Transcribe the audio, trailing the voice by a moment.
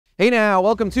Hey now,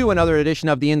 welcome to another edition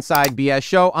of the Inside BS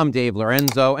Show. I'm Dave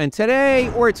Lorenzo, and today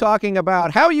we're talking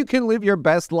about how you can live your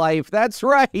best life. That's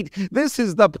right. This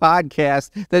is the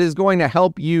podcast that is going to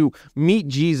help you meet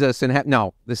Jesus and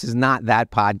no, this is not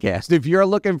that podcast. If you're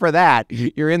looking for that,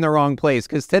 you're in the wrong place,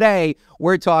 because today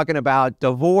we're talking about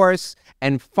divorce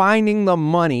and finding the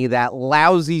money that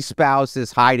lousy spouse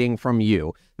is hiding from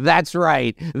you. That's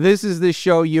right. This is the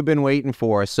show you've been waiting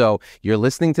for. So you're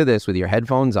listening to this with your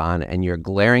headphones on and you're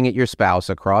glaring at your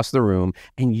spouse across the room,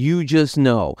 and you just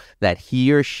know that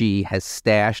he or she has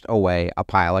stashed away a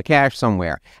pile of cash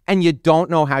somewhere and you don't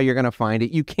know how you're going to find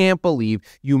it. You can't believe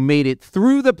you made it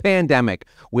through the pandemic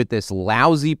with this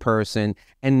lousy person,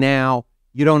 and now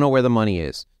you don't know where the money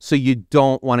is. So you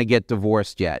don't want to get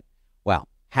divorced yet. Well,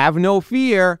 have no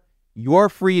fear. Your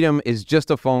freedom is just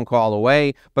a phone call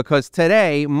away, because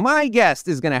today my guest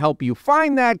is going to help you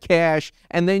find that cash,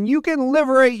 and then you can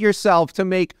liberate yourself to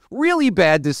make really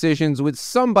bad decisions with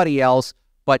somebody else,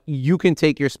 but you can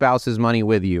take your spouse's money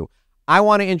with you. I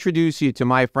want to introduce you to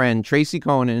my friend Tracy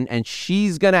Coenen, and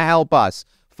she's going to help us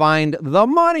find the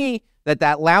money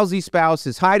that lousy spouse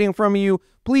is hiding from you.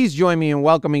 Please join me in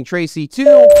welcoming Tracy to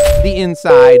the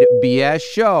Inside BS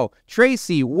Show.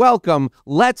 Tracy, welcome.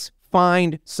 Let's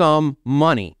find some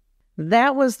money.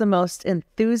 That was the most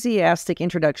enthusiastic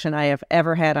introduction I have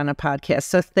ever had on a podcast.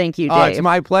 So thank you, Dave. Oh, it's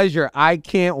my pleasure. I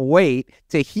can't wait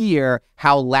to hear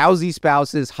how lousy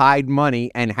spouses hide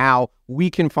money and how we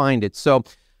can find it. So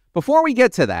before we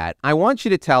get to that, I want you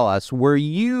to tell us, were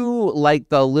you like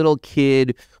the little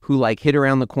kid who hid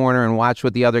around the corner and watched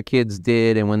what the other kids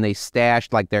did, and when they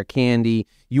stashed their candy,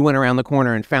 you went around the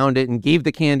corner and found it and gave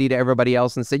the candy to everybody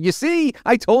else and said, "You see,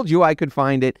 I told you I could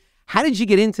find it"? How did you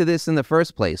get into this in the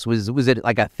first place? Was it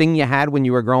like a thing you had when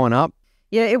you were growing up?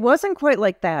 Yeah, it wasn't quite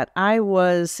like that. I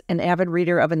was an avid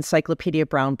reader of Encyclopedia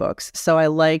Brown books, so I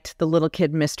liked the little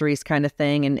kid mysteries kind of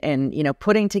thing, and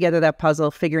putting together that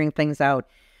puzzle, figuring things out.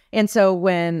 And so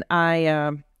when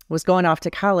I was going off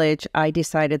to college, I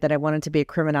decided that I wanted to be a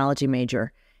criminology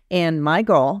major, and my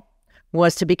goal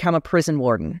was to become a prison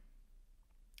warden,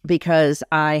 because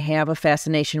I have a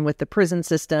fascination with the prison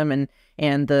system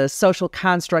and the social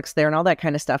constructs there and all that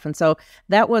kind of stuff. And so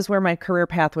that was where my career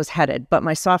path was headed. But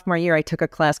my sophomore year, I took a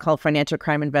class called Financial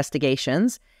Crime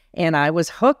Investigations, and I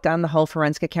was hooked on the whole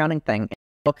forensic accounting thing.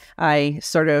 So I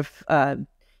sort of,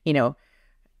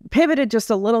 pivoted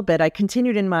just a little bit. I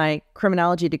continued in my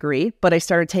criminology degree, but I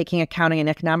started taking accounting and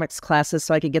economics classes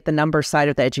so I could get the number side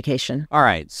of the education. All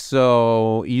right.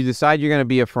 So you decide you're going to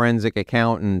be a forensic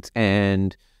accountant,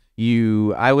 and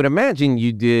I would imagine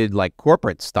you did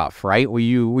corporate stuff, right? Were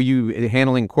you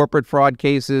handling corporate fraud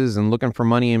cases and looking for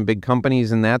money in big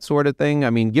companies and that sort of thing?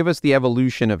 I mean, give us the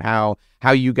evolution of how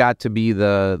you got to be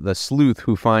the sleuth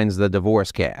who finds the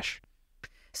divorce cash.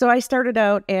 So I started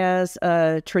out as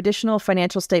a traditional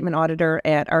financial statement auditor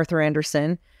at Arthur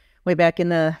Andersen way back in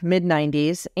the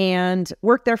mid-90s, and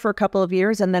worked there for a couple of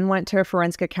years, and then went to a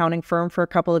forensic accounting firm for a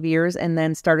couple of years, and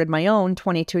then started my own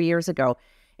 22 years ago.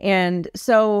 And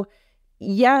so,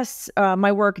 yes,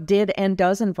 my work did and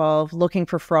does involve looking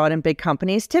for fraud in big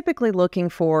companies, typically looking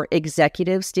for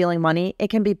executives stealing money. It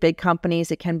can be big companies,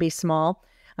 it can be small.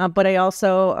 But I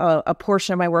also, a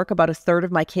portion of my work, about a third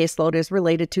of my caseload, is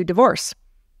related to divorce.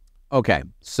 Okay,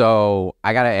 so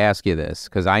I got to ask you this,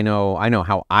 because I know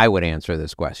how I would answer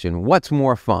this question. What's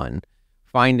more fun,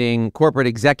 finding corporate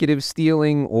executives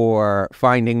stealing, or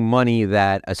finding money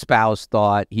that a spouse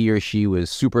thought he or she was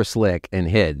super slick and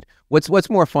hid? What's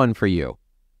more fun for you?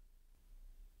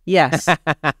 Yes.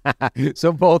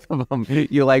 So both of them,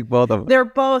 you like both of them. They're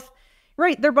both,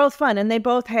 right, they're both fun, and they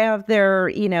both have their,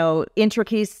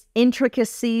 intricacies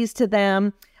to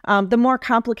them. The more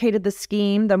complicated the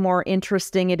scheme, the more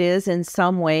interesting it is in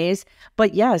some ways.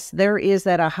 But yes, there is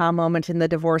that aha moment in the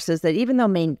divorces that even though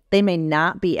they may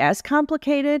not be as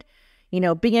complicated,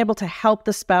 being able to help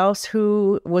the spouse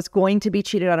who was going to be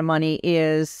cheated out of money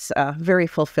is very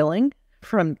fulfilling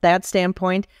from that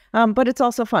standpoint. But it's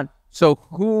also fun. So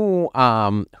who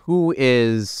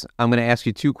is, I'm going to ask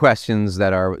you two questions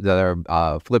that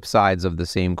are flip sides of the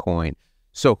same coin.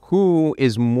 So who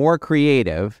is more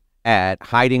creative at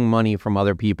hiding money from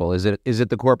other people? Is it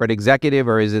the corporate executive,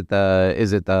 or is it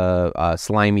the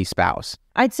slimy spouse?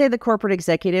 I'd say the corporate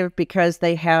executive, because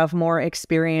they have more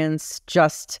experience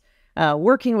just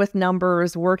working with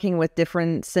numbers, working with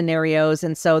different scenarios,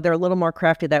 and so they're a little more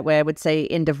crafty that way. I would say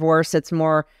in divorce, it's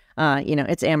more,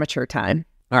 it's amateur time.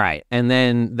 All right, and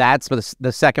then that's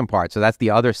the second part. So that's the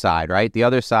other side, right? The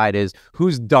other side is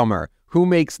who's dumber. Who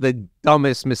makes the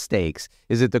dumbest mistakes?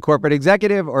 Is it the corporate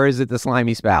executive, or is it the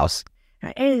slimy spouse?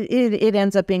 It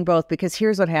ends up being both, because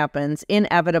here's what happens.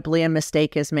 Inevitably, a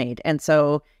mistake is made. And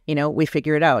so, we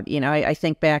figure it out. I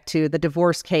think back to the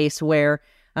divorce case where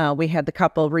we had the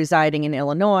couple residing in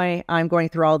Illinois. I'm going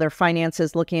through all their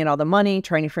finances, looking at all the money,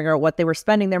 trying to figure out what they were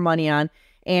spending their money on.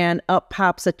 And up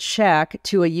pops a check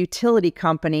to a utility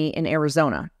company in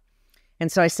Arizona.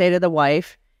 And so I say to the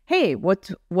wife, hey, what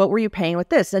were you paying with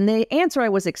this? And the answer I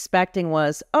was expecting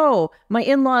was, oh, my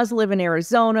in-laws live in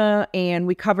Arizona and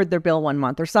we covered their bill 1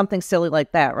 month, or something silly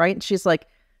like that, right? And she's like,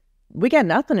 we got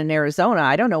nothing in Arizona.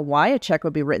 I don't know why a check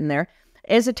would be written there.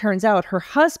 As it turns out, her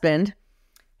husband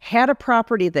had a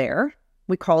property there.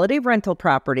 We call it a rental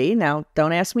property. Now,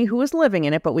 don't ask me who was living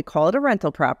in it, but we call it a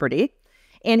rental property.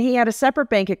 And he had a separate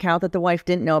bank account that the wife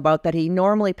didn't know about that he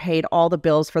normally paid all the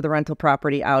bills for the rental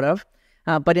property out of.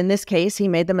 But in this case, he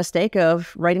made the mistake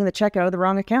of writing the check out of the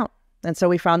wrong account. And so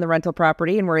we found the rental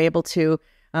property and were able to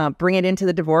bring it into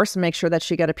the divorce and make sure that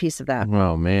she got a piece of that.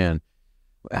 Oh, man.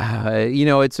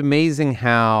 It's amazing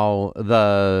how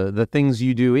the things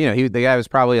you do, the guy was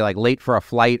probably like late for a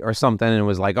flight or something and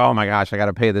was like, oh my gosh, I got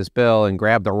to pay this bill, and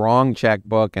grabbed the wrong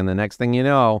checkbook. And the next thing you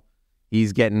know,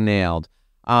 he's getting nailed.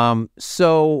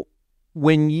 So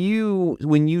when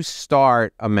you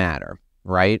start a matter,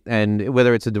 right, and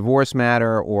whether it's a divorce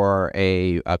matter or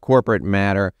a corporate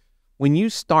matter, when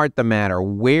you start the matter,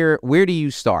 where do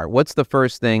you start? What's the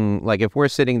first thing? Like if we're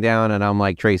sitting down and I'm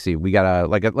like, Tracy, we got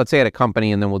let's say at a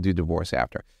company, and then we'll do divorce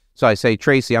after. So I say,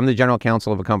 Tracy, I'm the general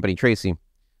counsel of a company. Tracy,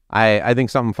 I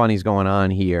think something funny's going on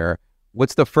here.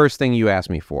 What's the first thing you ask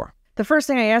me for? The first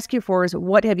thing I ask you for is,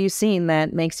 what have you seen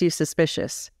that makes you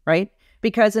suspicious, right?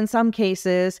 Because in some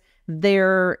cases,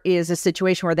 there is a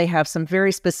situation where they have some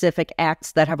very specific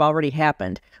acts that have already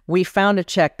happened. We found a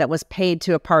check that was paid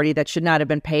to a party that should not have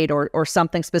been paid, or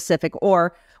something specific,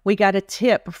 or we got a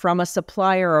tip from a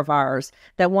supplier of ours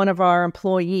that one of our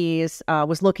employees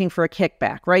was looking for a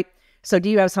kickback, right? So do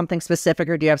you have something specific,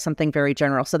 or do you have something very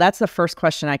general? So that's the first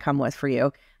question I come with for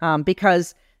you,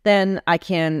 because then I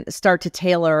can start to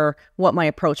tailor what my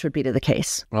approach would be to the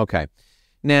case. Okay.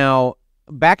 Now,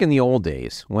 back in the old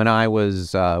days, when I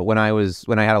had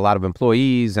a lot of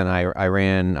employees and I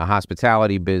ran a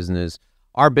hospitality business,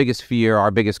 our biggest fear, our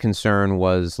biggest concern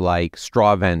was like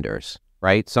straw vendors,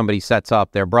 right? Somebody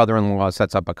their brother-in-law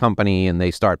sets up a company and they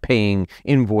start paying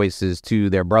invoices to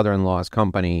their brother-in-law's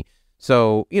company.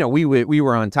 So, we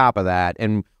were on top of that,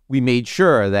 and we made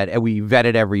sure that we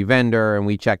vetted every vendor and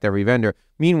we checked every vendor.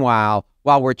 Meanwhile,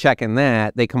 while we're checking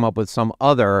that, they come up with some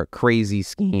other crazy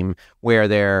scheme where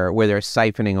they're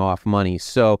siphoning off money.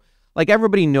 So, like,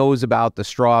 everybody knows about the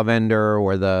straw vendor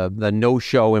or the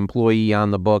no-show employee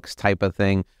on the books type of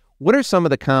thing. What are some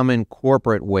of the common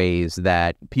corporate ways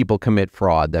that people commit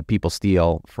fraud, that people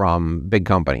steal from big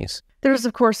companies? There's,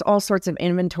 of course, all sorts of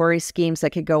inventory schemes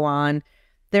that could go on.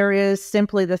 There is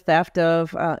simply the theft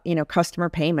of, customer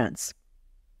payments.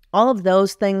 All of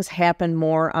those things happen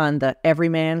more on the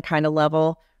everyman kind of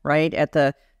level, right? At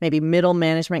the maybe middle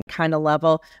management kind of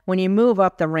level. When you move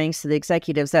up the ranks to the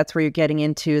executives, that's where you're getting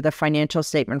into the financial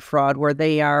statement fraud, where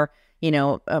they are,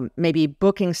 maybe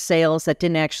booking sales that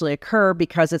didn't actually occur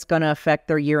because it's going to affect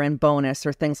their year-end bonus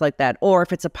or things like that. Or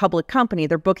if it's a public company,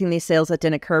 they're booking these sales that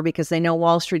didn't occur because they know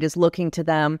Wall Street is looking to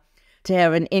them to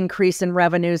have an increase in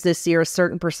revenues this year, a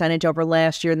certain percentage over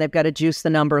last year, and they've got to juice the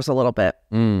numbers a little bit.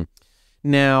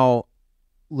 Now,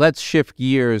 let's shift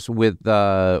gears with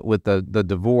the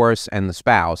divorce and the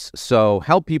spouse. So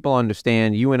help people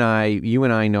understand. You and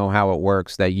I know how it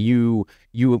works. That you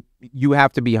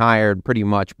have to be hired pretty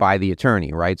much by the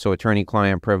attorney, right? So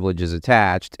attorney-client privilege is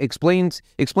attached. Explain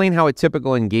how a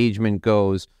typical engagement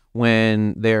goes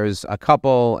when there's a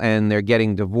couple and they're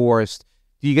getting divorced.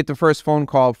 Do you get the first phone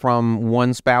call from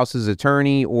one spouse's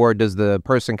attorney, or does the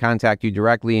person contact you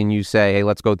directly and you say, hey,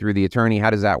 let's go through the attorney? How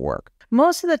does that work?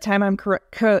 Most of the time I'm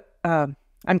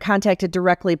contacted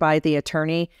directly by the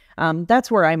attorney. That's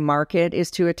where I market,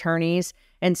 is to attorneys.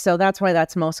 And so that's why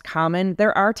that's most common.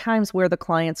 There are times where the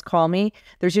clients call me.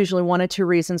 There's usually one or two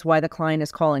reasons why the client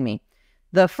is calling me.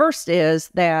 The first is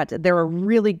that they're a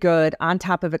really good, on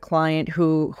top of a client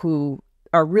who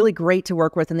are really great to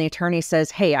work with, and the attorney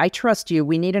says, hey, I trust you.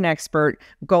 We need an expert.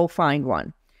 Go find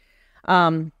one.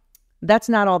 That's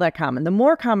not all that common. The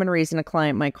more common reason a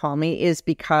client might call me is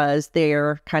because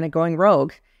they're kind of going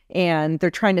rogue and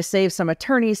they're trying to save some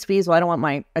attorney's fees. Well, I don't want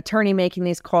my attorney making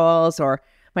these calls, or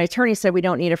my attorney said we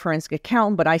don't need a forensic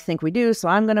accountant, but I think we do, so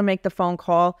I'm going to make the phone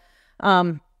call.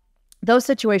 Those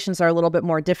situations are a little bit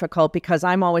more difficult because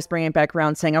I'm always bringing it back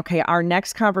around saying, okay, our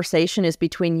next conversation is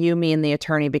between you, me, and the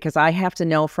attorney, because I have to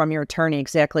know from your attorney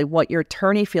exactly what your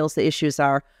attorney feels the issues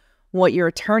are, what your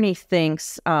attorney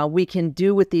thinks we can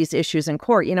do with these issues in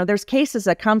court. You know, there's cases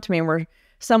that come to me where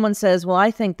someone says, well,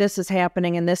 I think this is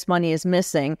happening and this money is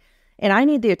missing. And I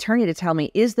need the attorney to tell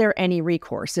me, is there any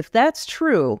recourse? If that's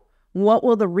true, what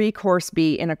will the recourse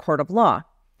be in a court of law?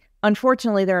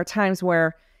 Unfortunately, there are times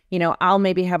where, you know, I'll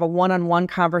maybe have a one-on-one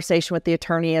conversation with the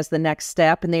attorney as the next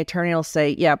step, and the attorney will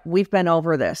say, yeah, we've been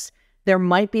over this. There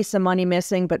might be some money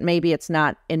missing, but maybe it's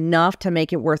not enough to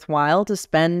make it worthwhile to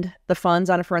spend the funds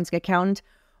on a forensic accountant.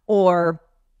 Or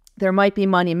there might be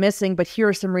money missing, but here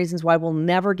are some reasons why we'll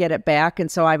never get it back.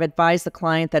 And so I've advised the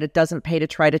client that it doesn't pay to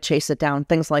try to chase it down,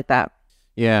 things like that.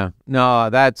 Yeah, no,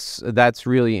 that's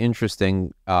really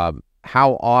interesting.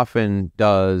 How often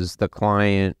does the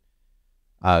client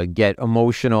get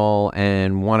emotional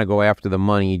and want to go after the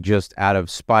money just out of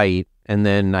spite? And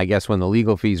then I guess when the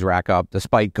legal fees rack up, the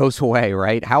spite goes away,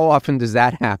 right? How often does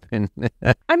that happen?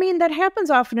 I mean, that happens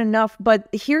often enough. But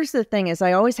here's the thing is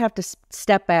I always have to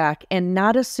step back and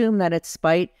not assume that it's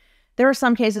spite. There are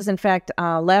some cases, in fact,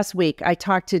 last week, I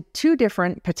talked to 2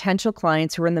 different potential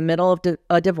clients who were in the middle of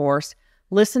a divorce,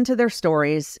 listened to their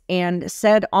stories, and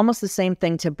said almost the same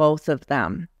thing to both of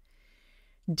them.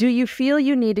 Do you feel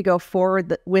you need to go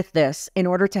forward with this in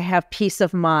order to have peace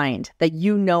of mind that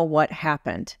you know what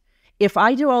happened? If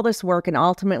I do all this work and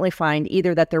ultimately find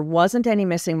either that there wasn't any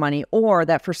missing money or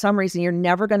that for some reason you're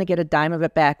never going to get a dime of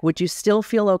it back, would you still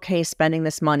feel okay spending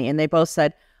this money? And they both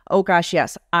said, oh gosh,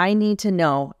 yes, I need to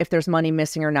know if there's money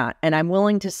missing or not. And I'm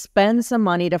willing to spend some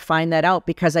money to find that out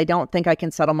because I don't think I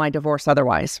can settle my divorce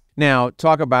otherwise. Now,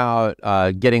 talk about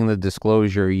getting the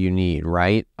disclosure you need,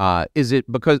 right? Is it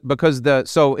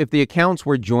so if the accounts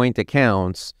were joint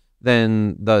accounts,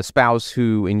 then the spouse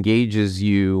who engages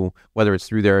you, whether it's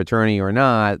through their attorney or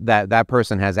not, that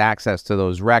person has access to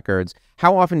those records.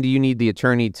 How often do you need the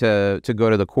attorney to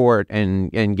go to the court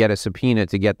and get a subpoena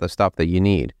to get the stuff that you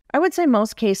need? I would say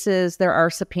most cases there are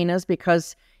subpoenas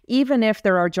because even if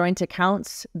there are joint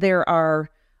accounts, there are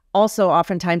also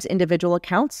oftentimes individual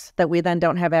accounts that we then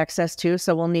don't have access to.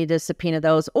 So we'll need to subpoena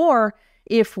those. Or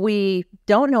if we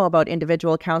don't know about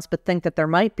individual accounts but think that there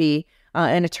might be,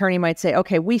 an attorney might say,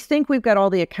 okay, we think we've got all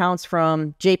the accounts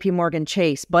from JP Morgan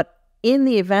Chase, but in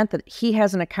the event that he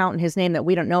has an account in his name that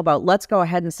we don't know about, let's go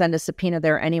ahead and send a subpoena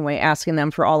there anyway, asking them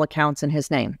for all accounts in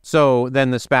his name. So then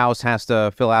the spouse has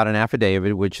to fill out an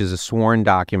affidavit, which is a sworn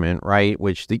document, right,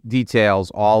 which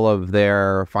details all of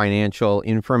their financial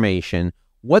information.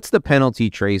 What's the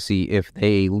penalty, Tracy, if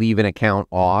they leave an account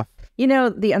off? You know,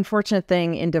 the unfortunate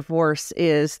thing in divorce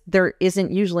is there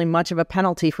isn't usually much of a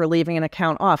penalty for leaving an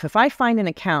account off. If I find an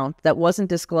account that wasn't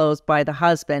disclosed by the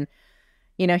husband,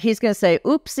 you know, he's going to say,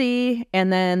 oopsie,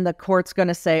 and then the court's going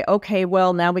to say, okay,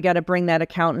 well, now we got to bring that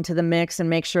account into the mix and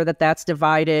make sure that that's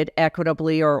divided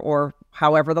equitably or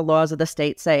however the laws of the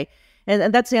state say.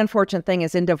 And that's the unfortunate thing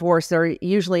is in divorce, there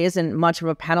usually isn't much of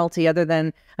a penalty other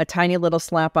than a tiny little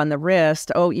slap on the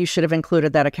wrist. Oh, you should have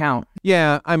included that account.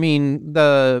 Yeah, I mean,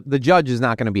 the judge is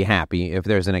not going to be happy if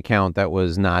there's an account that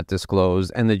was not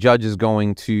disclosed, and the judge is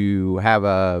going to have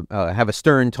a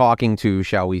stern talking to,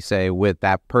 shall we say, with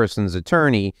that person's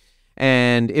attorney.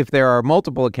 And if there are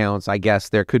multiple accounts, I guess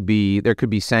there could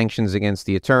be sanctions against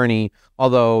the attorney,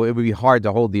 although it would be hard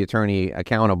to hold the attorney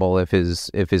accountable if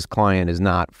his client is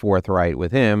not forthright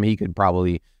with him. He could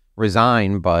probably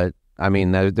resign, but I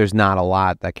mean, there's not a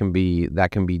lot that can be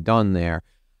done there.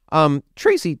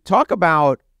 Tracy, talk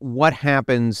about what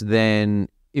happens then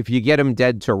if you get him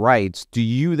dead to rights. Do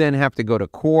you then have to go to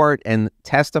court and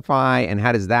testify, and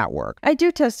how does that work? I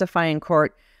do testify in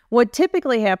court. What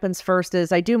typically happens first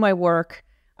is I do my work,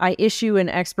 I issue an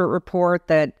expert report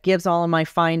that gives all of my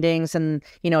findings and,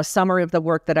 you know, a summary of the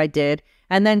work that I did.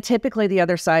 And then typically the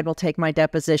other side will take my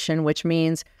deposition, which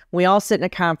means we all sit in a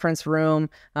conference room,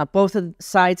 both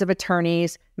sides of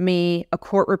attorneys, me, a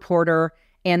court reporter,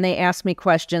 and they ask me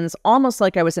questions almost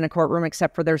like I was in a courtroom,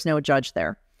 except for there's no judge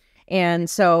there. And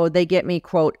so they get me,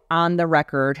 quote, on the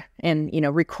record and, you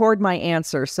know, record my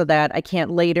answers so that I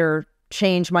can't later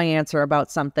change my answer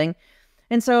about something.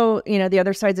 And so, you know, the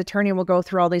other side's attorney will go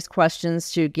through all these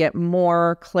questions to get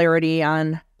more clarity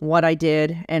on what I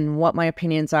did and what my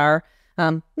opinions are.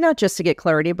 Not just to get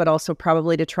clarity, but also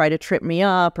probably to try to trip me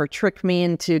up or trick me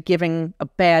into giving a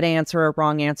bad answer or a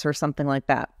wrong answer or something like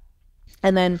that.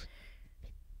 And then,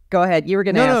 go ahead. You were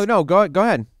going to ask. No, go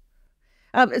ahead.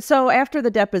 So after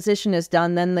the deposition is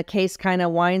done, then the case kind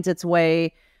of winds its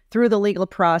way through the legal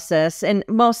process. And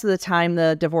most of the time,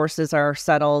 the divorces are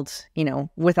settled, you know,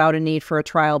 without a need for a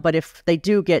trial. But if they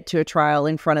do get to a trial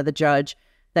in front of the judge,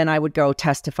 then I would go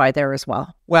testify there as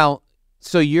well. Well,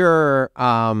 so you're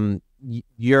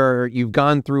you've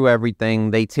gone through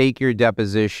everything. They take your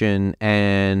deposition,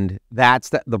 and that's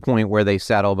the point where they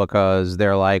settle, because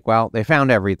they're like, well, they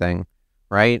found everything,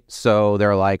 right? So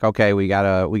they're like, okay, we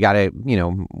gotta we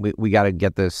gotta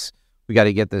get this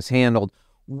handled.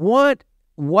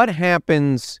 What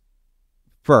happens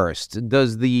first?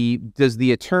 Does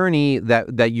the attorney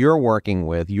that you're working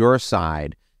with, your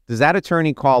side, does that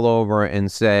attorney call over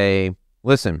and say,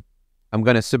 listen, I'm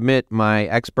going to submit my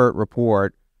expert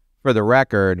report for the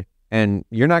record, and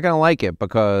you're not going to like it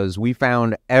because we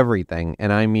found everything,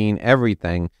 and I mean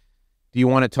everything. Do you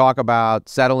want to talk about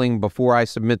settling before I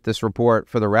submit this report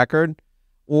for the record?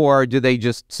 Or do they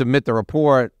just submit the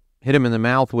report, hit him in the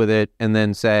mouth with it, and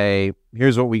then say,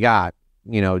 here's what we got.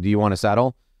 Do you want to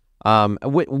settle?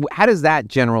 How does that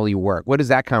generally work? What is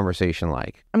that conversation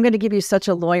like? I'm going to give you such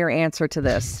a lawyer answer to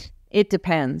this. It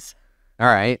depends. All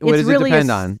right. What does it depend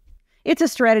on? It's a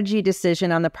strategy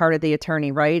decision on the part of the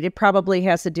attorney, right? It probably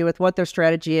has to do with what their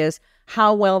strategy is,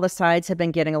 how well the sides have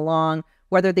been getting along,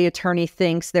 whether the attorney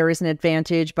thinks there is an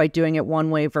advantage by doing it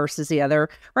one way versus the other,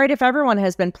 right? If everyone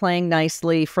has been playing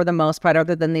nicely for the most part,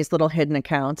 other than these little hidden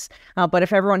accounts, but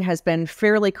if everyone has been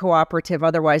fairly cooperative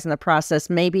otherwise in the process,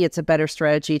 maybe it's a better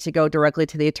strategy to go directly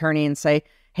to the attorney and say,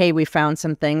 hey, we found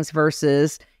some things,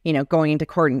 versus, going into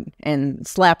court and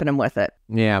slapping them with it.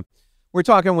 Yeah. We're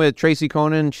talking with Tracy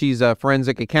Coenen. She's a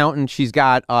forensic accountant. She's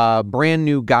got a brand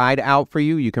new guide out for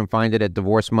you. You can find it at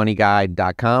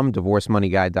divorcemoneyguide.com,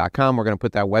 divorcemoneyguide.com. We're going to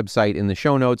put that website in the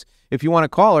show notes. If you want to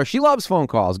call her, she loves phone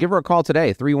calls. Give her a call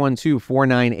today,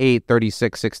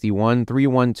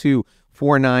 312-498-3661,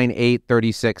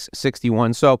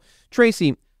 312-498-3661. So,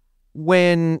 Tracy,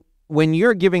 when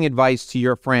you're giving advice to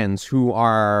your friends who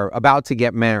are about to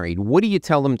get married, what do you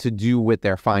tell them to do with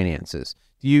their finances?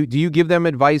 Do you give them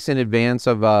advice in advance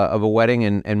of a wedding,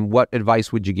 and what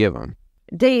advice would you give them?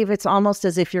 Dave, it's almost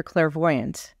as if you're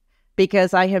clairvoyant,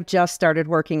 because I have just started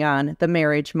working on the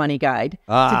marriage money guide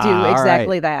to do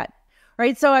exactly that.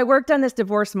 Right. So I worked on this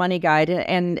divorce money guide,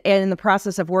 and in the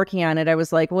process of working on it, I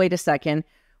was like, wait a second,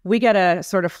 we got to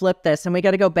sort of flip this, and we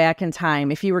got to go back in time.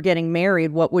 If you were getting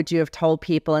married, what would you have told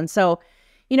people? And so,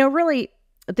 really,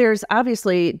 there's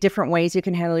obviously different ways you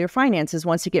can handle your finances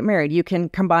once you get married. You can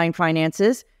combine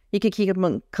finances. You could keep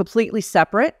them completely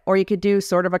separate, or you could do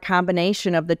sort of a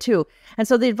combination of the two. And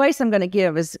so the advice I'm going to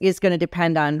give is going to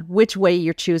depend on which way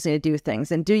you're choosing to do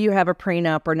things, and do you have a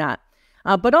prenup or not.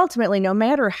 But ultimately, no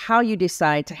matter how you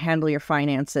decide to handle your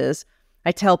finances,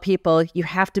 I tell people you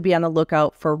have to be on the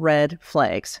lookout for red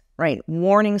flags, right?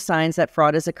 Warning signs that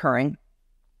fraud is occurring.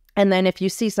 And then if you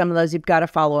see some of those, you've got to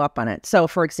follow up on it. So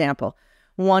for example,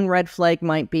 one red flag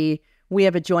might be, we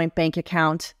have a joint bank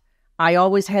account. I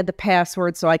always had the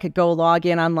password so I could go log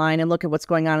in online and look at what's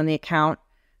going on in the account.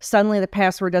 Suddenly the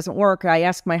password doesn't work. I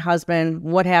ask my husband,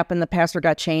 what happened? The password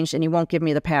got changed and he won't give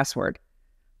me the password.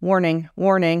 Warning,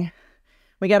 warning.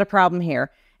 We got a problem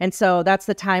here. And so that's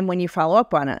the time when you follow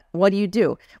up on it. What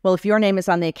do? Well, if your name is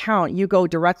on the account, you go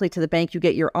directly to the bank, you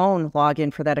get your own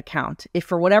login for that account. If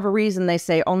for whatever reason they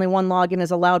say only one login is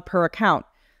allowed per account,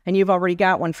 and you've already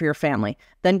got one for your family,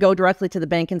 then go directly to the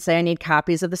bank and say, I need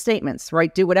copies of the statements,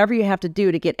 right? Do whatever you have to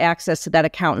do to get access to that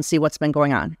account and see what's been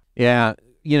going on. Yeah.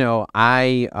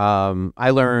 I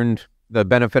learned the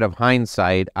benefit of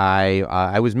hindsight.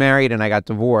 I was married and I got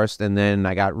divorced, and then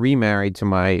I got remarried to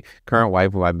my current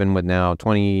wife, who I've been with now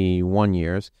 21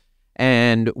 years.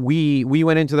 And we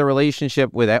went into the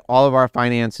relationship with all of our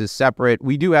finances separate.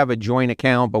 We do have a joint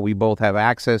account, but we both have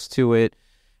access to it.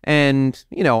 And,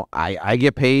 I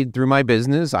get paid through my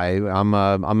business. I'm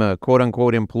a quote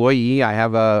unquote employee. I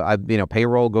have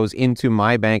payroll goes into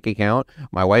my bank account.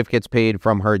 My wife gets paid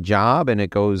from her job and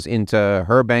it goes into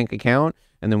her bank account.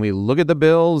 And then we look at the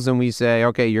bills and we say,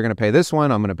 okay, you're going to pay this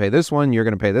one. I'm going to pay this one. You're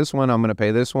going to pay this one. I'm going to pay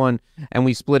this one. And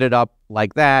we split it up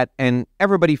like that. And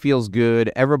everybody feels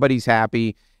good. Everybody's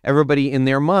happy. Everybody in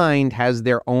their mind has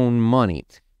their own money.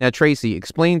 Now, Tracy,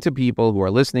 explain to people who are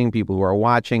listening, people who are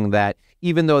watching, that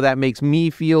even though that makes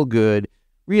me feel good,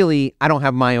 really, I don't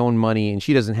have my own money and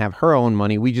she doesn't have her own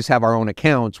money. We just have our own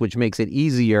accounts, which makes it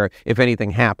easier if anything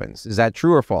happens. Is that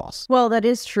true or false? Well, that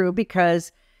is true,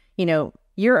 because,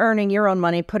 you're earning your own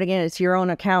money, putting it into your own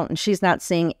account, and she's not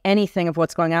seeing anything of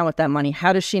what's going on with that money.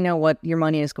 How does she know what your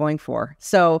money is going for?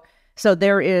 So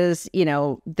there is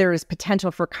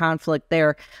potential for conflict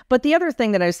there. But the other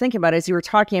thing that I was thinking about as you were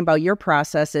talking about your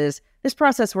process is, this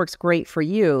process works great for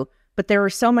you, but there are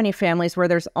so many families where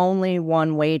there's only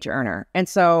one wage earner. And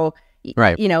so,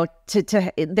 right.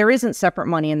 There isn't separate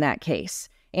money in that case.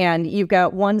 And you've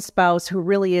got one spouse who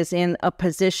really is in a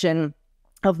position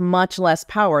of much less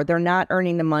power. They're not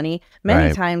earning the money. Many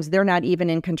Right. times they're not even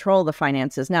in control of the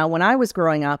finances. Now, when I was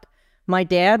growing up, my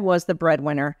dad was the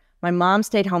breadwinner. My mom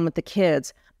stayed home with the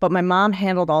kids, but my mom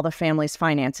handled all the family's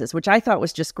finances, which I thought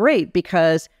was just great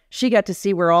because she got to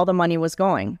see where all the money was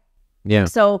going. Yeah.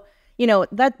 So,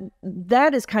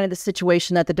 that is kind of the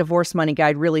situation that the Divorce Money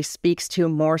Guide really speaks to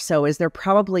more so, is there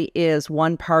probably is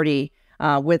one party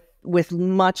with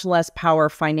much less power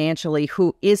financially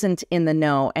who isn't in the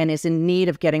know and is in need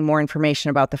of getting more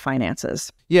information about the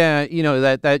finances. Yeah,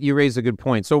 that you raise a good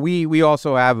point. So we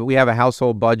also have a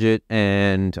household budget,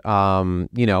 and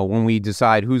when we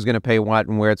decide who's going to pay what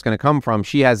and where it's going to come from,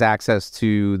 she has access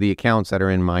to the accounts that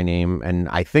are in my name, and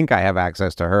I think I have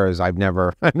access to hers. I've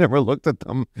never looked at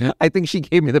them. I think she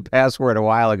gave me the password a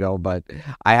while ago, but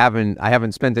I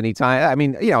haven't spent any time. I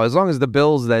mean, as long as the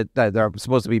bills that are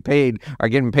supposed to be paid are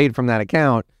getting paid from that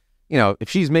account, if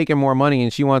she's making more money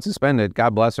and she wants to spend it,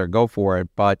 God bless her, go for it.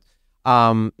 But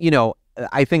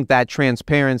I think that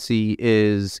transparency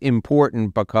is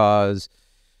important because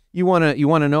you want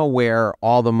to know where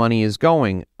all the money is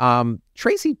going.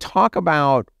 Tracy, talk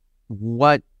about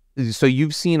so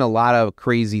you've seen a lot of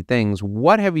crazy things.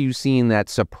 What have you seen that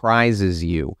surprises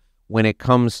you when it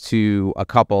comes to a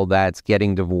couple that's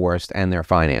getting divorced and their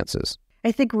finances?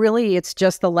 I think really it's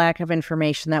just the lack of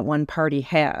information that one party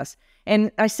has.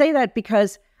 And I say that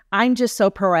because I'm just so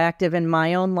proactive in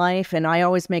my own life, and I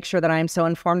always make sure that I'm so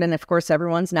informed. And of course,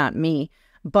 everyone's not me,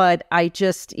 but I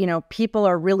just, people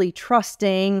are really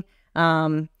trusting,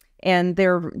 and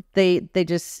they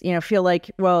just, feel like,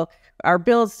 well, our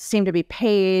bills seem to be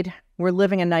paid. We're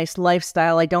living a nice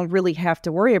lifestyle. I don't really have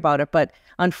to worry about it. But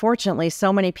unfortunately,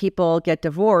 so many people get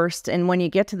divorced, and when you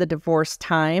get to the divorce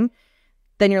time,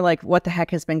 then you're like, what the heck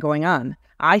has been going on?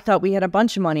 I thought we had a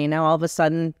bunch of money. Now all of a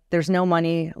sudden there's no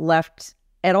money left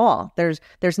at all.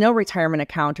 There's no retirement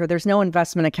account, or there's no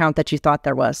investment account that you thought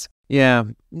there was. Yeah.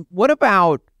 What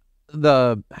about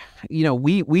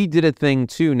we did a thing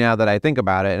too, now that I think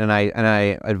about it, and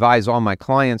I advise all my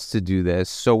clients to do this.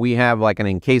 So we have like an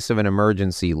in case of an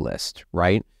emergency list,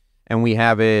 right? And we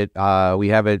have it,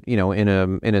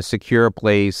 in a secure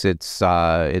place. It's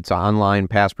online,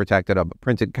 pass protected. A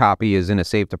printed copy is in a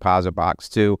safe deposit box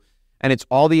too, and it's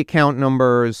all the account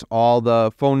numbers, all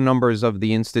the phone numbers of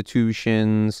the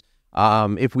institutions.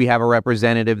 If we have a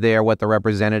representative there, what the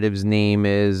representative's name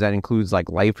is. That includes like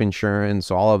life insurance,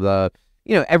 all of the,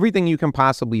 everything you can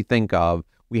possibly think of.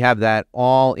 We have that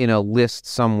all in a list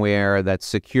somewhere that's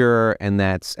secure and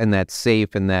that's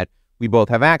safe and that we both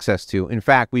have access to. In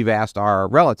fact, we've asked our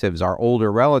relatives, our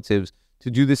older relatives,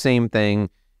 to do the same thing,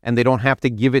 and they don't have to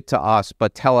give it to us,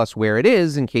 but tell us where it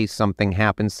is in case something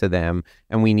happens to them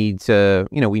and we need to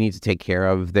take care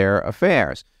of their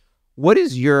affairs. What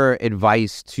is your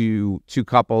advice to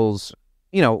couples,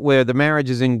 where the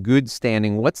marriage is in good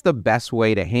standing? What's the best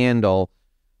way to handle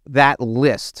that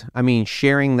list? I mean,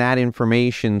 sharing that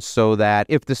information so that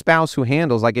if the spouse who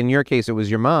handles, like in your case, it was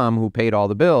your mom who paid all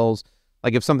the bills.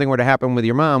 Like if something were to happen with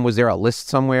your mom, was there a list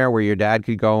somewhere where your dad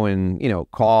could go and,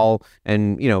 call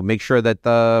and, make sure that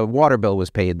the water bill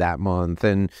was paid that month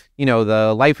and,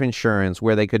 the life insurance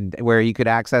where he could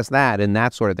access that and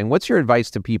that sort of thing? What's your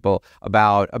advice to people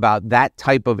about that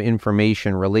type of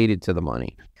information related to the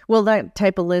money? Well, that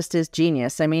type of list is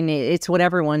genius. I mean, it's what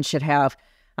everyone should have.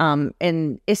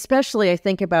 And especially I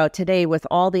think about today with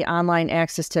all the online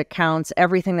access to accounts,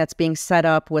 everything that's being set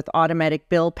up with automatic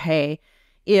bill pay.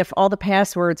 If all the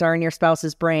passwords are in your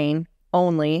spouse's brain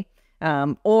only,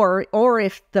 or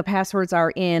if the passwords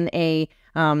are in a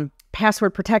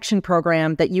password protection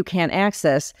program that you can't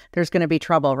access, there's going to be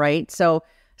trouble, right? So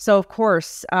of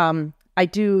course, I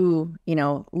do,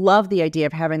 love the idea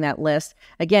of having that list.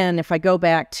 Again, if I go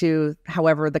back to,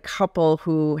 however, the couple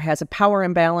who has a power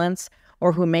imbalance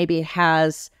or who maybe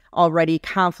has already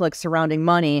conflicts surrounding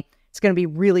money, it's going to be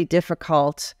really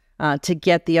difficult to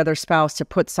get the other spouse to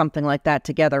put something like that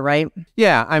together, right?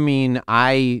 Yeah, I mean,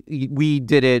 we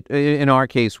did it, in our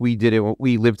case, we did it,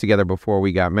 we lived together before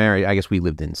we got married. I guess we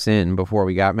lived in sin before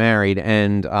we got married.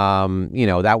 And,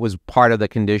 that was part of the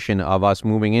condition of us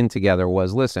moving in together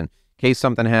was, listen, in case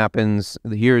something happens,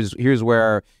 here's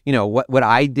where, what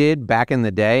I did back in the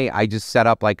day, I just set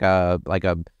up like a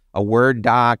Word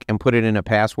doc and put it in a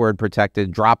password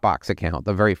protected Dropbox account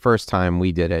the very first time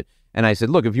we did it. And I said,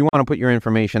 look, if you want to put your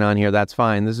information on here, that's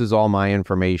fine. This is all my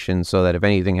information so that if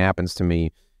anything happens to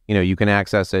me, you can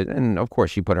access it. And of course,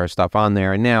 she put her stuff on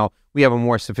there. And now we have a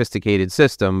more sophisticated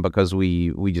system because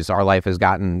our life has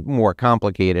gotten more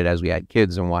complicated as we had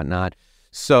kids and whatnot.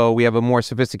 So we have a more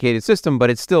sophisticated system, but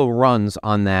it still runs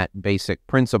on that basic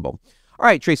principle. All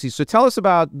right, Tracy. So tell us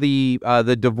about the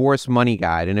Divorce Money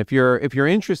Guide, and if you're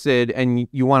interested and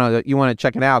you want to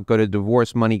check it out, go to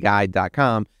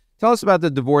divorcemoneyguide.com. Tell us about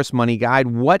the Divorce Money Guide.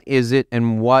 What is it,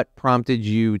 and what prompted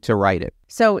you to write it?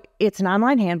 So it's an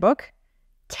online handbook,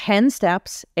 10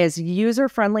 steps, as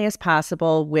user-friendly as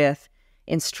possible, with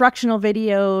instructional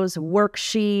videos,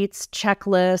 worksheets,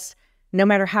 checklists. No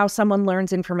matter how someone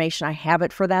learns information, I have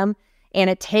it for them. And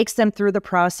it takes them through the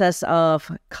process of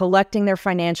collecting their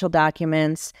financial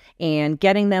documents and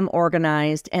getting them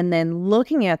organized, and then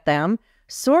looking at them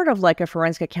sort of like a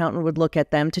forensic accountant would look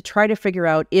at them to try to figure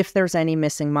out if there's any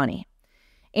missing money.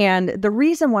 And the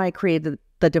reason why I created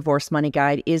the Divorce Money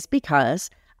Guide is because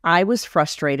I was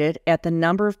frustrated at the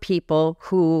number of people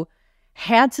who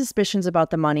had suspicions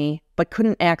about the money but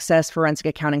couldn't access forensic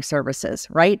accounting services,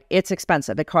 right? It's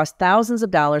expensive. It costs thousands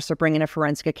of dollars to bring in a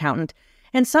forensic accountant.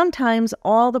 And sometimes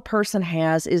all the person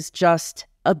has is just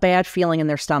a bad feeling in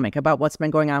their stomach about what's been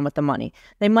going on with the money.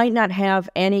 They might not have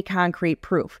any concrete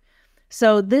proof.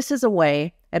 So this is a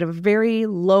way, at a very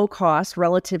low cost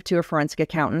relative to a forensic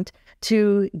accountant,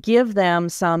 to give them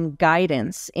some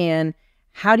guidance in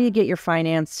how do you get your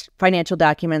financial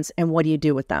documents and what do you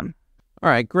do with them. All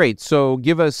right, great. So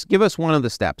give us one of the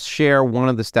steps. Share one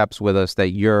of the steps with us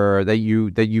that you're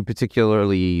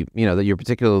particularly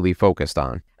focused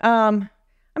on.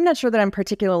 I'm not sure that I'm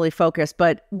particularly focused,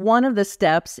 but one of the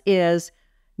steps is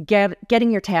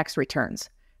getting your tax returns.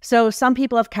 So some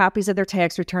people have copies of their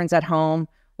tax returns at home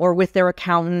or with their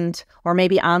accountant or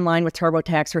maybe online with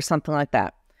TurboTax or something like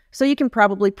that. So you can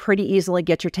probably pretty easily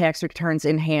get your tax returns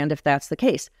in hand if that's the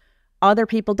case. Other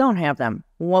people don't have them.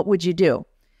 What would you do?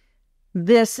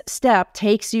 This step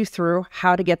takes you through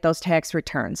how to get those tax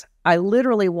returns. I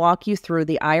literally walk you through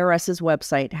the IRS's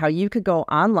website, how you could go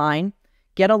online,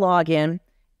 get a login,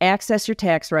 access your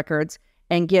tax records,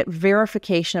 and get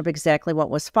verification of exactly what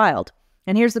was filed.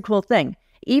 And here's the cool thing.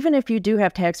 Even if you do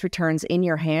have tax returns in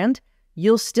your hand,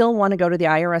 you'll still want to go to the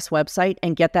IRS website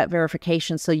and get that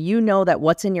verification so you know that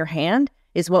what's in your hand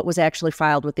is what was actually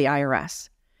filed with the IRS.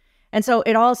 And so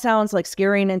it all sounds like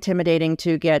scary and intimidating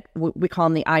to get, we call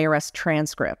them the IRS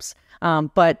transcripts.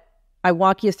 But I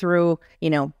walk you through,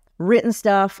 written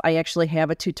stuff. I actually have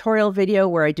a tutorial video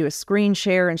where I do a screen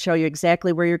share and show you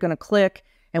exactly where you're going to click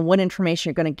and what information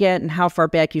you're going to get and how far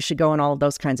back you should go and all of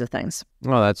those kinds of things.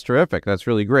 Oh, that's terrific. That's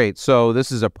really great. So this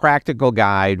is a practical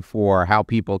guide for how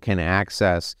people can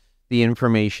access the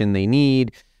information they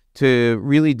need to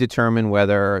really determine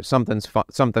whether something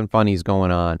funny is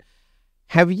going on.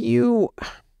 Have you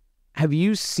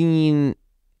seen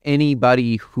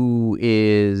anybody who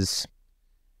is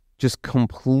just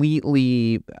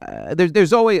completely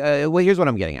there's always here's what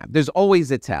I'm getting at. There's always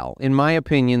a tell. In my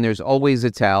opinion, there's always a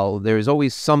tell. There's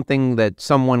always something that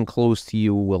someone close to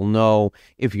you will know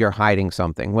if you're hiding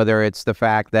something, whether it's the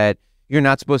fact that you're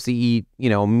not supposed to eat,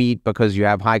 meat because you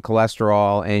have high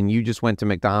cholesterol and you just went to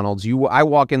McDonald's. I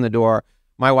walk in the door,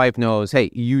 my wife knows, hey,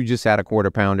 you just had a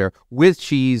quarter pounder with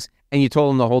cheese and you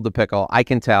told them to hold the pickle. I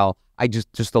can tell. I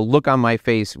just the look on my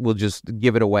face will just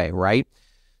give it away, right?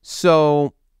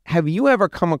 So have you ever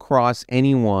come across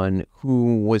anyone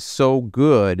who was so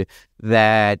good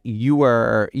that you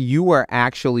were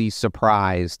actually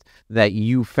surprised that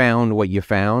you found what you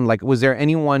found? Like, was there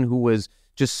anyone who was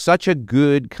just such a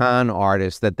good con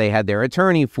artist that they had their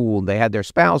attorney fooled, they had their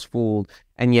spouse fooled,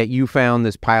 and yet you found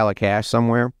this pile of cash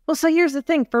somewhere? Well, so here's the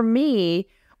thing. For me,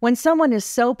 when someone is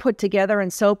so put together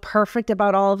and so perfect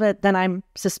about all of it, then I'm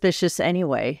suspicious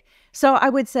anyway. So I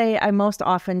would say I most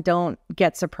often don't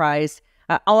get surprised.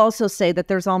 I'll also say that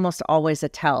there's almost always a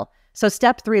tell. So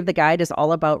step 3 of the guide is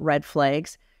all about red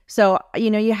flags. So,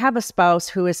 you have a spouse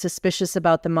who is suspicious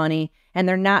about the money and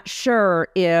they're not sure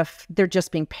if they're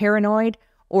just being paranoid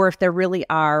or if there really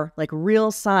are like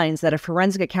real signs that a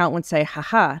forensic accountant would say,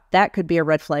 haha, that could be a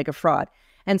red flag of fraud.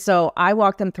 And so I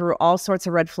walk them through all sorts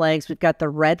of red flags. We've got the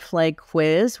red flag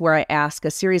quiz where I ask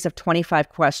a series of 25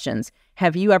 questions.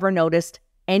 Have you ever noticed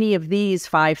any of these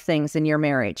 5 things in your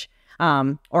marriage?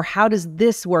 Or how does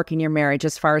this work in your marriage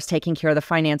as far as taking care of the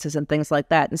finances and things like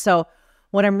that? And so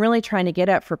what I'm really trying to get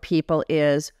at for people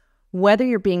is whether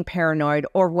you're being paranoid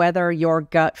or whether your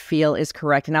gut feel is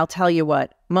correct. And I'll tell you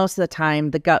what, most of the time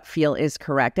the gut feel is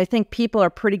correct. I think people are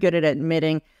pretty good at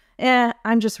admitting,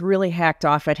 I'm just really hacked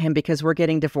off at him because we're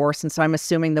getting divorced and so I'm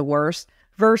assuming the worst.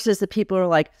 Versus the people who are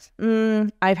like,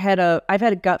 I've had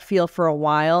a gut feel for a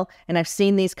while and I've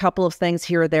seen these couple of things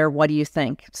here or there. What do you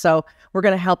think? So we're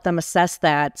going to help them assess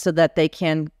that so that they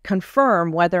can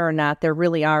confirm whether or not there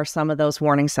really are some of those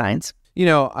warning signs.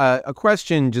 A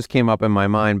question just came up in my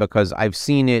mind because I've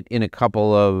seen it in a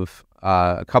couple of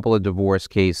divorce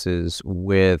cases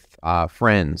with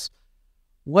friends.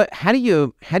 how do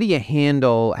you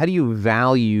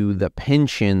value the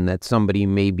pension that somebody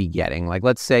may be getting? Like,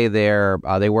 let's say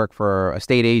they work for a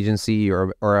state agency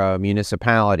or a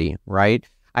municipality, right?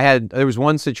 There was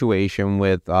one situation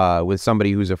with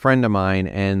somebody who's a friend of mine,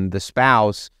 and the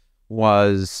spouse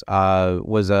was a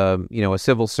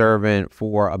civil servant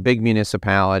for a big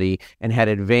municipality and had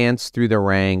advanced through the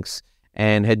ranks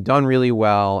and had done really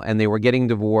well, and they were getting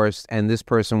divorced, and this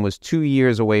person was 2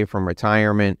 years away from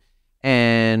retirement,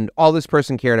 and all this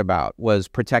person cared about was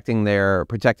protecting their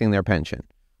pension,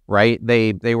 right?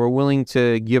 They were willing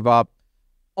to give up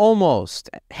almost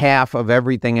half of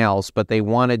everything else, but they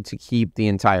wanted to keep the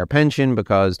entire pension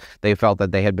because they felt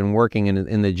that they had been working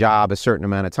in the job a certain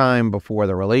amount of time before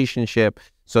the relationship,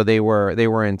 so they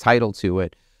were entitled to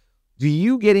it. Do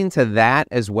you get into that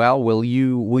as well? Will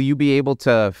you be able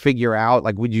to figure out,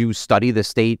 like, would you study the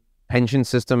state pension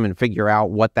system and figure out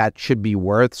what that should be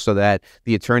worth so that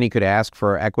the attorney could ask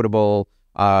for equitable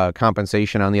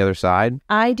compensation on the other side?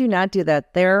 I do not do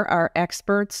that. There are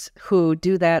experts who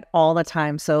do that all the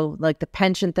time. So like the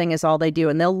pension thing is all they do.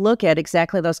 And they'll look at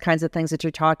exactly those kinds of things that you're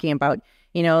talking about.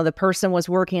 You know, the person was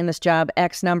working in this job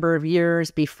X number of years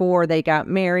before they got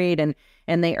married,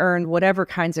 and they earned whatever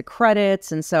kinds of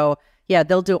credits. And so, yeah,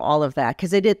 they'll do all of that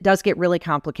because it does get really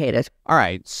complicated. All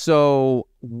right. So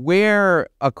where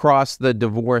across the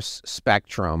divorce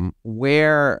spectrum,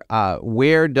 where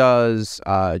does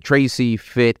Tracy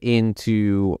fit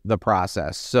into the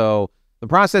process? So the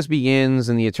process begins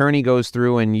and the attorney goes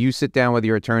through, and you sit down with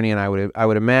your attorney, and I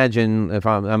would imagine, if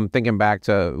I'm thinking back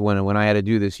to when I had to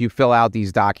do this, you fill out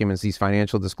these documents, these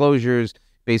financial disclosures,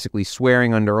 basically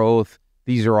swearing under oath,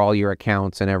 these are all your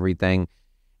accounts and everything.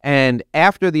 And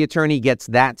after the attorney gets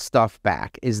that stuff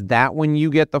back, is that when you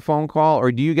get the phone call,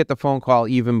 or do you get the phone call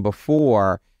even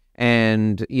before,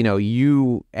 and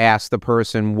you ask the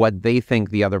person what they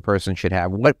think the other person should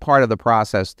have? What part of the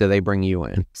process do they bring you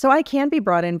in? So I can be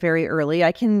brought in very early.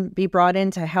 I can be brought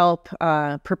in to help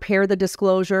prepare the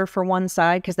disclosure for one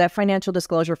side, because that financial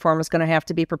disclosure form is going to have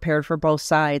to be prepared for both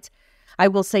sides. I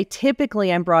will say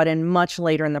typically I'm brought in much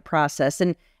later in the process,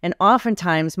 and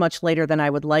oftentimes much later than I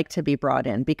would like to be brought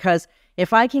in, because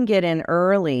if I can get in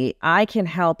early, I can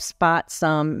help spot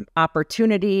some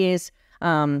opportunities,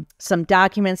 some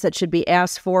documents that should be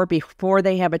asked for before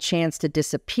they have a chance to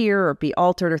disappear or be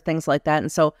altered or things like that.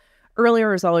 And so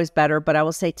earlier is always better, but I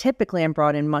will say typically I'm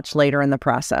brought in much later in the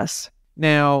process.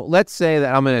 Now, let's say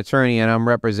that I'm an attorney and I'm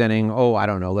representing, I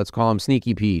don't know, let's call him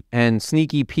Sneaky Pete. And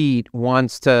Sneaky Pete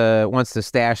wants to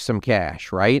stash some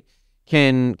cash, right?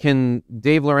 Can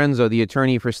Dave Lorenzo, the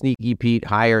attorney for Sneaky Pete,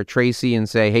 hire Tracy and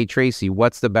say, "Hey, Tracy,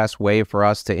 what's the best way for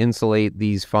us to insulate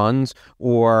these funds?"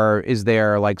 Or is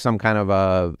there like some kind of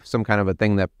a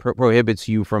thing that prohibits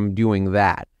you from doing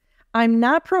that? I'm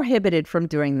not prohibited from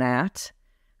doing that.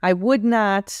 I would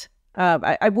not.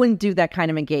 I wouldn't do that kind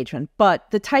of engagement. But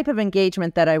the type of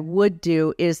engagement that I would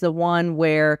do is the one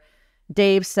where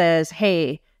Dave says,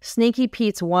 "Hey, Sneaky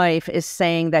Pete's wife is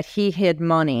saying that he hid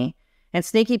money, and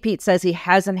Sneaky Pete says he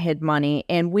hasn't hid money,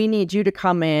 and we need you to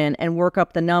come in and work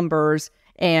up the numbers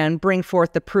and bring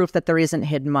forth the proof that there isn't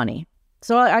hidden money."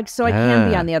 So I can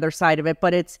be on the other side of it,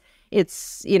 but it's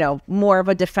more of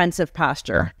a defensive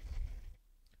posture.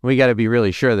 We got to be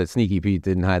really sure that Sneaky Pete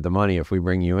didn't hide the money if we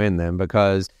bring you in then,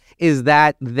 because is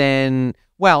that then,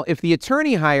 well, if the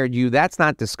attorney hired you, that's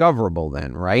not discoverable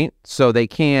then, right? So they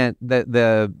can't,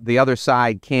 the other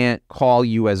side can't call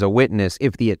you as a witness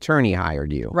if the attorney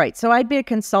hired you. Right. So I'd be a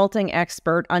consulting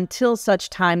expert until such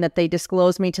time that they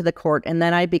disclose me to the court, and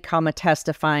then I become a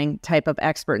testifying type of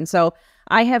expert. And so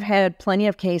I have had plenty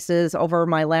of cases over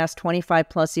my last 25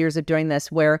 plus years of doing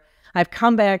this where I've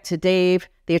come back to Dave,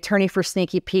 the attorney for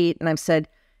Sneaky Pete, and I've said,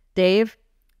 "Dave,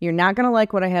 you're not going to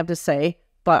like what I have to say,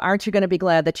 but aren't you going to be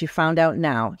glad that you found out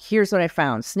now? Here's what I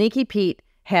found. Sneaky Pete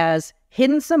has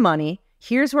hidden some money.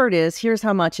 Here's where it is. Here's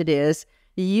how much it is.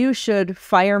 You should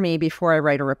fire me before I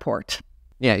write a report."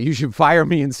 Yeah, you should fire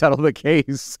me and settle the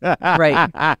case. Right.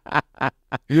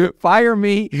 Fire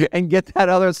me and get that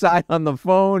other side on the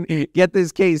phone. Get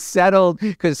this case settled,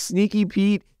 because Sneaky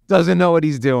Pete doesn't know what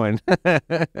he's doing.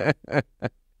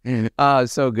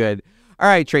 So good. All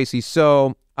right, Tracy.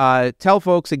 So tell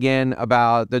folks again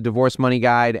about the Divorce Money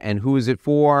Guide and who is it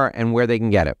for and where they can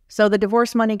get it. So the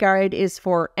Divorce Money Guide is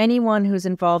for anyone who's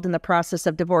involved in the process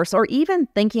of divorce or even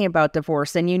thinking about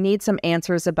divorce, and you need some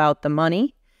answers about the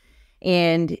money,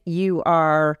 and you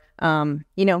are,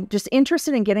 just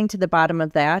interested in getting to the bottom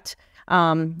of that.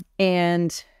 I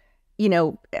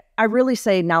really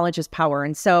say knowledge is power.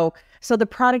 And so the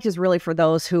product is really for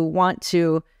those who want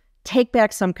to take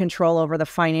back some control over the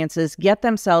finances, get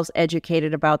themselves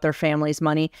educated about their family's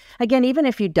money. Again, even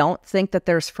if you don't think that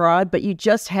there's fraud, but you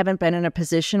just haven't been in a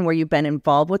position where you've been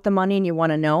involved with the money and you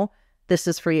want to know, this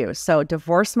is for you. So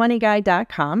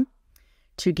divorcemoneyguide.com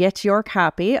to get your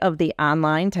copy of the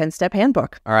online 10-step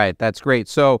handbook. All right, that's great.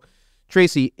 So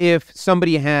Tracy, if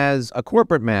somebody has a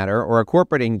corporate matter or a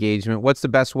corporate engagement, what's the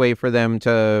best way for them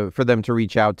to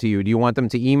reach out to you? Do you want them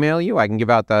to email you? I can give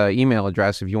out the email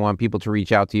address if you want people to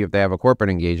reach out to you if they have a corporate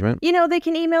engagement. They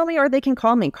can email me or they can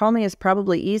call me. Call me is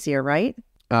probably easier, right?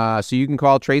 So you can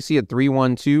call Tracy at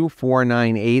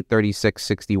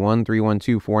 312-498-3661,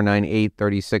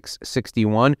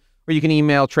 312-498-3661. Or you can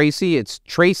email Tracy. It's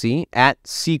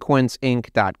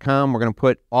tracy@sequenceinc.com. We're going to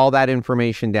put all that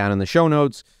information down in the show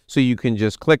notes so you can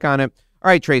just click on it. All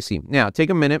right, Tracy, now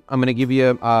take a minute. I'm going to give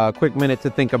you a quick minute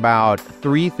to think about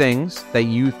 3 things that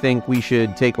you think we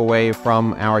should take away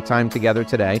from our time together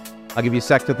today. I'll give you a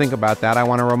sec to think about that. I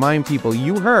want to remind people,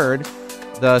 you heard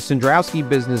the Sandrowski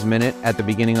Business Minute at the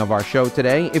beginning of our show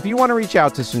today. If you want to reach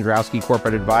out to Sandrowski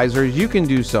Corporate Advisors, you can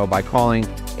do so by calling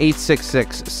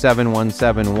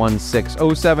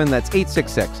 866-717-1607. That's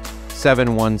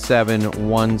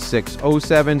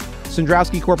 866-717-1607.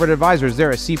 Sandrowski Corporate Advisors,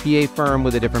 they're a CPA firm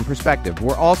with a different perspective.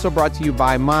 We're also brought to you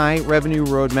by My Revenue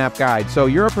Roadmap Guide. So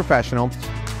you're a professional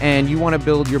and you want to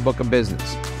build your book of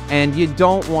business, and you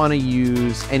don't want to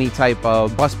use any type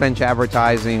of bus bench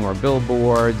advertising or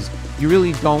billboards. You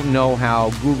really don't know how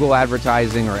Google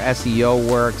advertising or SEO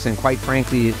works, and quite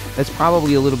frankly, that's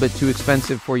probably a little bit too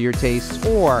expensive for your tastes.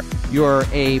 Or you're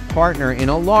a partner in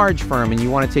a large firm and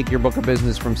you want to take your book of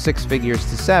business from 6 figures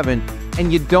to 7,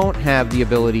 and you don't have the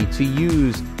ability to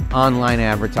use online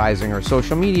advertising or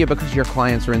social media because your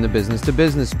clients are in the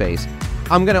business-to-business space.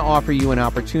 I'm going to offer you an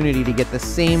opportunity to get the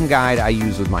same guide I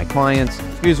use with my clients.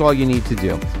 Here's all you need to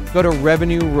do. Go to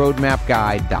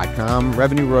revenueroadmapguide.com,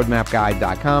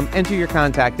 revenueroadmapguide.com, enter your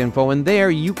contact info, and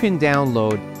there you can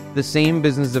download the same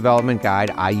business development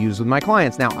guide I use with my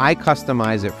clients. Now, I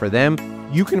customize it for them.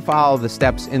 You can follow the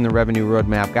steps in the Revenue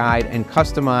Roadmap Guide and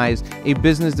customize a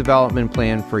business development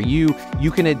plan for you.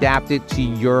 You can adapt it to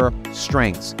your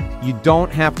strengths. You don't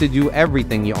have to do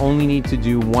everything. You only need to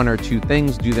do 1 or 2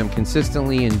 things, do them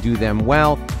consistently and do them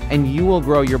well, and you will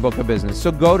grow your book of business.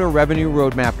 So go to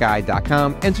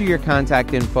revenueroadmapguide.com, enter your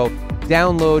contact info,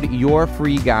 download your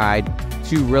free guide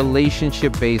to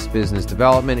relationship-based business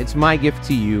development. It's my gift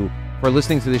to you for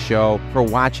listening to the show, for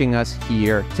watching us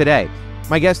here today.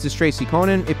 My guest is Tracy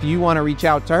Coenen. If you want to reach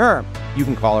out to her, you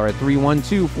can call her at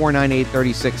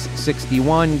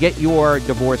 312-498-3661. Get your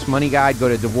divorce money guide. Go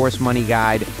to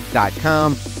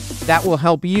divorcemoneyguide.com. That will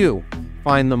help you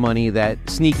find the money that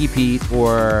Sneaky Pete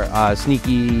or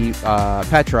Sneaky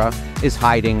Petra is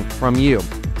hiding from you.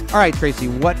 All right, Tracy,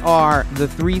 what are the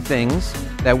 3 things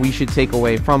that we should take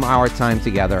away from our time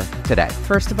together today?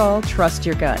 First of all, trust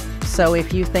your gut. So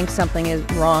if you think something is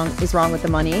wrong with the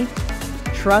money,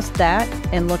 trust that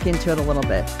and look into it a little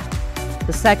bit.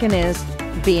 The second is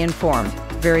be informed,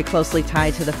 very closely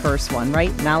tied to the first one,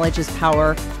 right? Knowledge is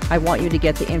power. I want you to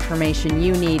get the information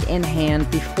you need in hand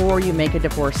before you make a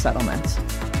divorce settlement.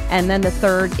 And then the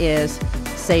third is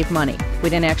save money.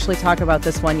 We didn't actually talk about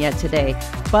this one yet today,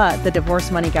 but the Divorce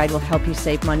Money Guide will help you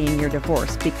save money in your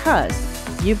divorce because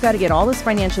you've got to get all this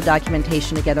financial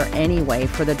documentation together anyway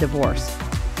for the divorce.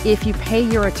 If you pay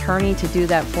your attorney to do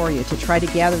that for you, to try to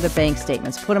gather the bank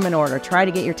statements, put them in order, try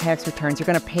to get your tax returns, you're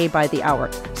going to pay by the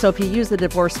hour. So if you use the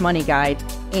Divorce Money Guide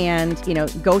and,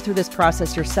 go through this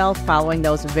process yourself, following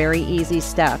those very easy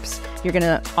steps, you're going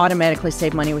to automatically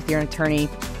save money with your attorney,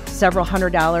 several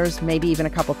 $100s, maybe even a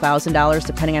couple $1,000s,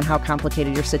 depending on how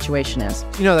complicated your situation is.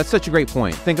 That's such a great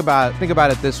point. Think about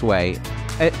it this way.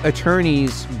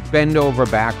 Attorneys bend over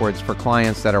backwards for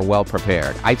clients that are well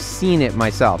prepared. I've seen it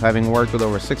myself, having worked with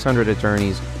over 600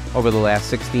 attorneys over the last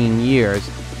 16 years.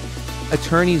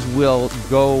 Attorneys will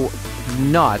go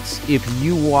nuts if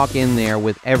you walk in there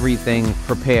with everything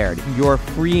prepared. You're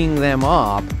freeing them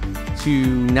up to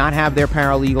not have their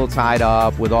paralegal tied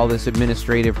up with all this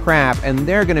administrative crap, and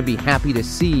they're going to be happy to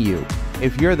see you.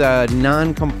 If you're the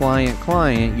non-compliant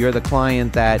client, you're the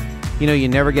client that you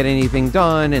never get anything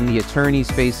done, and the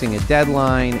attorney's facing a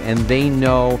deadline, and they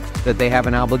know that they have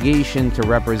an obligation to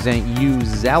represent you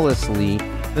zealously,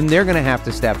 then they're going to have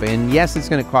to step in. Yes, it's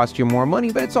going to cost you more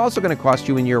money, but it's also going to cost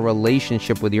you in your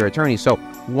relationship with your attorney. So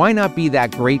why not be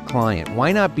that great client?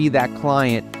 Why not be that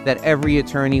client that every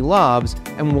attorney loves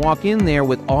and walk in there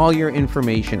with all your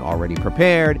information already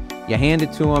prepared? You hand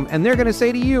it to them, and they're going to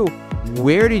say to you,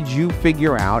 where did you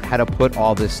figure out how to put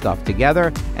all this stuff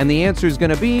together? And the answer is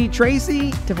going to be, Tracy,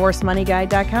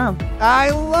 divorcemoneyguide.com. I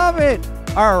love it.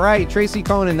 All right, Tracy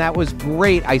Coenen, that was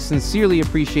great. I sincerely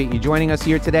appreciate you joining us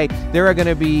here today. There are going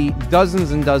to be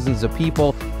dozens and dozens of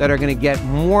people that are going to get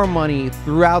more money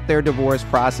throughout their divorce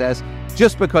process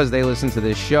just because they listen to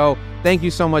this show. Thank you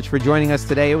so much for joining us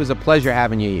today. It was a pleasure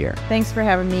having you here. Thanks for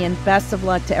having me, and best of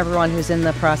luck to everyone who's in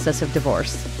the process of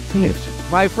divorce.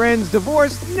 My friends,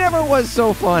 divorce never was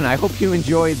so fun. I hope you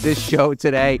enjoyed this show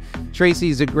today.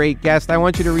 Tracy's a great guest. I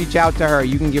want you to reach out to her.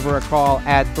 You can give her a call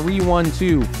at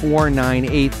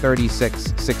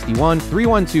 312-498-3661.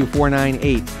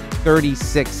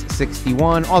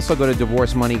 312-498-3661. Also go to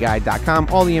divorcemoneyguide.com.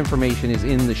 All the information is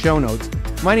in the show notes.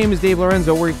 My name is Dave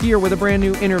Lorenzo. We're here with a brand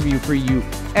new interview for you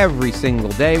every single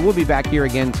day. We'll be back here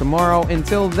again tomorrow.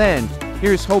 Until then,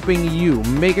 here's hoping you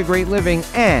make a great living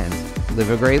and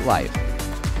live a great life.